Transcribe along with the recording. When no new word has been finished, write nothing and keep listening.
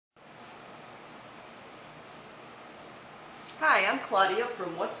Hi, I'm Claudia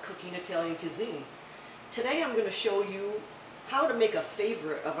from What's Cooking Italian Cuisine. Today I'm going to show you how to make a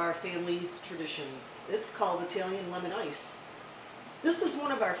favorite of our family's traditions. It's called Italian lemon ice. This is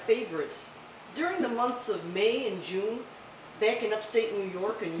one of our favorites. During the months of May and June, back in upstate New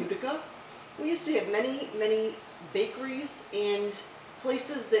York and Utica, we used to have many bakeries and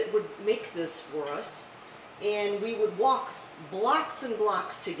places that would make this for us, and we would walk blocks and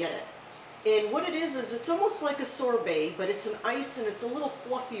blocks to get it. And what it is it's almost like a sorbet, but it's an ice and it's a little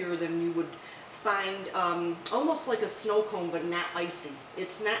fluffier than you would find, almost like a snow cone, but not icy.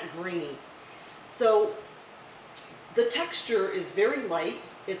 It's not grainy. So the texture is very light,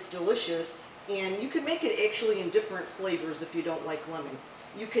 it's delicious, and you can make it actually in different flavors if you don't like lemon.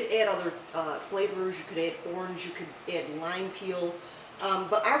 You could add other flavors, you could add orange, you could add lime peel,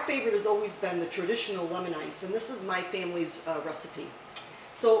 but our favorite has always been the traditional lemon ice, and this is my family's recipe.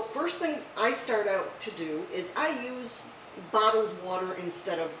 So first thing I start out to do is I use bottled water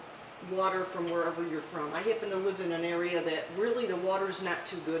instead of water from wherever you're from. I happen to live in an area that really the water's not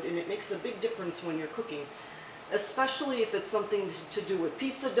too good, and it makes a big difference when you're cooking, especially if it's something to do with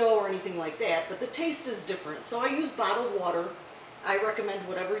pizza dough or anything like that, but the taste is different. So I use bottled water. I recommend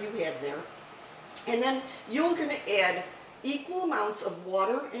whatever you have there. And then you're going to add equal amounts of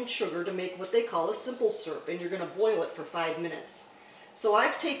water and sugar to make what they call a simple syrup, and you're going to boil it for 5 minutes. So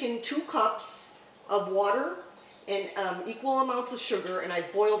I've taken 2 cups of water and equal amounts of sugar, and I've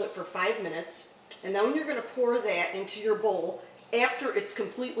boiled it for 5 minutes. And then you're going to pour that into your bowl after it's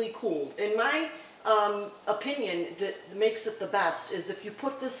completely cooled. In my opinion, that makes it the best is if you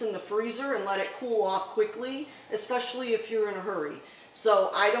put this in the freezer and let it cool off quickly, especially if you're in a hurry.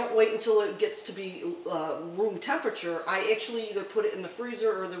 So I don't wait until it gets to be room temperature. I actually either put it in the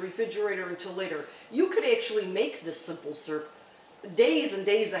freezer or the refrigerator until later. You could actually make this simple syrup days and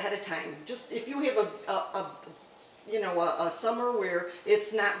days ahead of time. Just if you have a summer where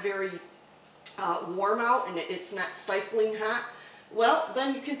it's not very warm out and it's not stifling hot, well,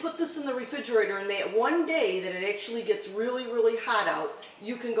 then you can put this in the refrigerator, and that one day that it actually gets really hot out,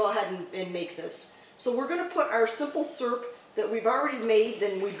 you can go ahead and make this. So we're going to put our simple syrup that we've already made,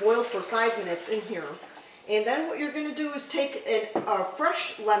 then we boiled for 5 minutes, in here. And then what you're going to do is take a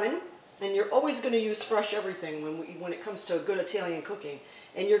fresh lemon, and you're always going to use fresh everything when it comes to good Italian cooking.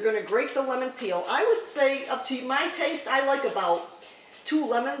 And you're going to grate the lemon peel. I would say, up to my taste, I like about 2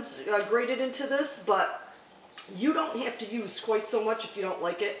 lemons grated into this, but you don't have to use quite so much if you don't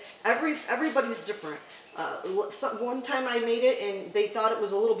like it. Everybody's different. One time I made it and they thought it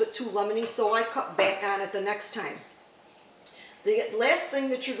was a little bit too lemony, so I cut back on it the next time. The last thing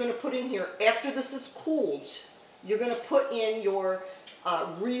that you're going to put in here after this is cooled, you're going to put in your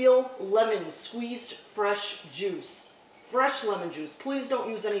real lemon, squeezed fresh juice. Fresh lemon juice. Please don't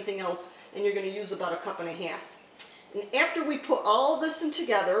use anything else, and you're going to use about 1.5 cups. And after we put all this in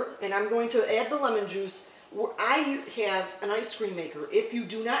together, and I'm going to add the lemon juice, I have an ice cream maker. If you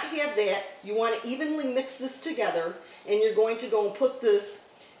do not have that, you want to evenly mix this together, and you're going to go and put this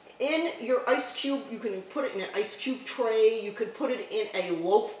in your ice cube. You can put it in an ice cube tray. You could put it in a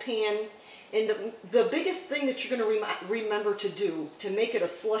loaf pan. And the biggest thing that you're going to remember to do to make it a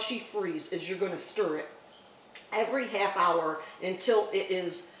slushy freeze is you're going to stir it every half hour until it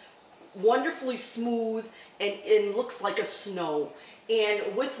is wonderfully smooth and looks like a snow.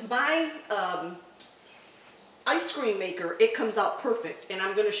 And with my ice cream maker, it comes out perfect, and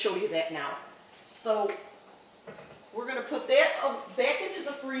I'm going to show you that now. So we're going to put that back into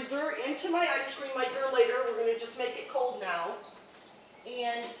the freezer, into my ice cream maker later. We're going to just make it cold now.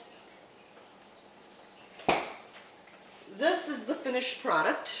 And this is the finished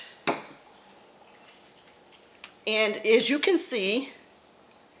product. And as you can see,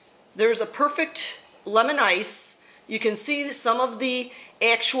 there's a perfect lemon ice. You can see some of the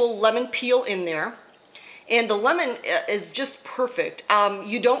actual lemon peel in there. And the lemon is just perfect.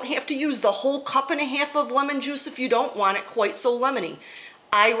 You don't have to use the whole 1.5 cups of lemon juice if you don't want it quite so lemony.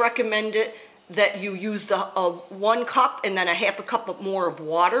 I recommend it that you use the 1 cup and then 1/2 cup more of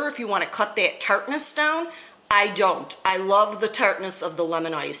water if you want to cut that tartness down. I don't. I love the tartness of the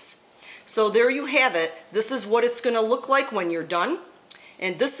lemon ice. So there you have it. This is what it's going to look like when you're done.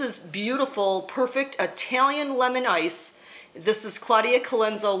 And this is beautiful, perfect Italian lemon ice. This is Claudia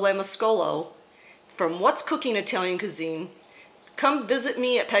Colenso Lamascolo from What's Cooking Italian Cuisine. Come visit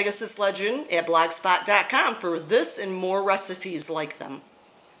me at PegasusLegend@blogspot.com for this and more recipes like them.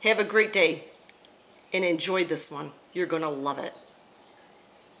 Have a great day and enjoy this one. You're going to love it.